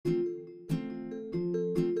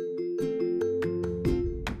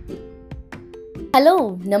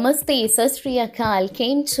Hello, Namaste, Sat Shri Akal,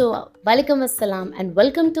 Kaim Cho, Walaikum Assalam, and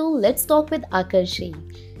welcome to Let's Talk with AKARSHI.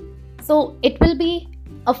 So, it will be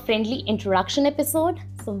a friendly introduction episode.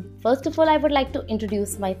 So, first of all, I would like to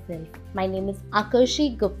introduce myself. My name is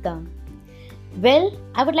AKARSHI Gupta. Well,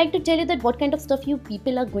 I would like to tell you that what kind of stuff you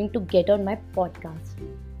people are going to get on my podcast.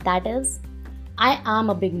 That is, I am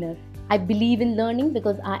a beginner. I believe in learning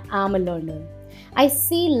because I am a learner. I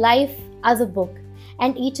see life as a book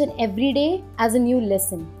and each and every day as a new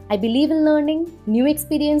lesson. I believe in learning, new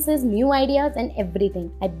experiences, new ideas and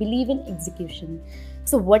everything. I believe in execution.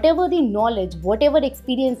 So whatever the knowledge, whatever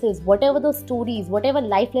experiences, whatever the stories, whatever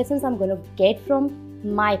life lessons I'm going to get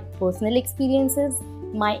from my personal experiences,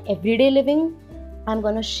 my everyday living, I'm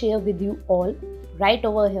going to share with you all right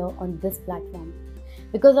over here on this platform.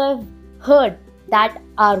 Because I've heard that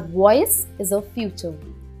our voice is our future.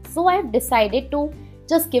 So I've decided to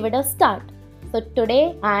just give it a start. So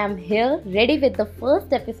today I am here ready with the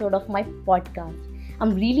first episode of my podcast.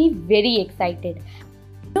 I'm really very excited.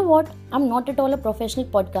 You know what? I'm not at all a professional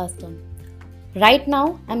podcaster. Right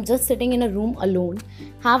now, I'm just sitting in a room alone,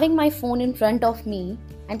 having my phone in front of me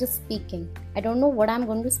and just speaking. I don't know what I'm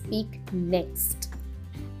going to speak next.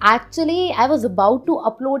 Actually, I was about to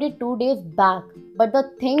upload it 2 days back. But the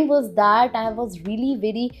thing was that I was really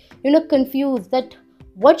very, confused that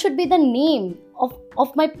what should be the name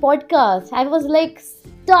of my podcast. I was like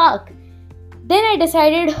stuck. Then I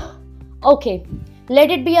decided, okay, let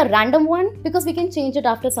it be a random one because we can change it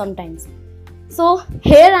after sometimes. So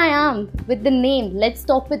here I am with the name Let's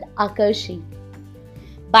Talk with AKARSHI.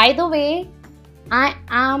 By the way, I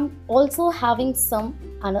am also having some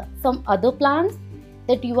other plans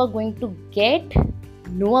that you are going to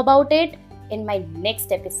know about it in my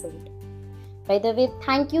next episode. By the way,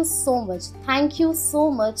 thank you so much. Thank you so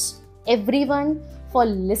much everyone for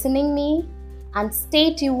listening me and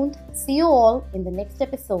stay tuned. See you all in the next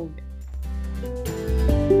episode.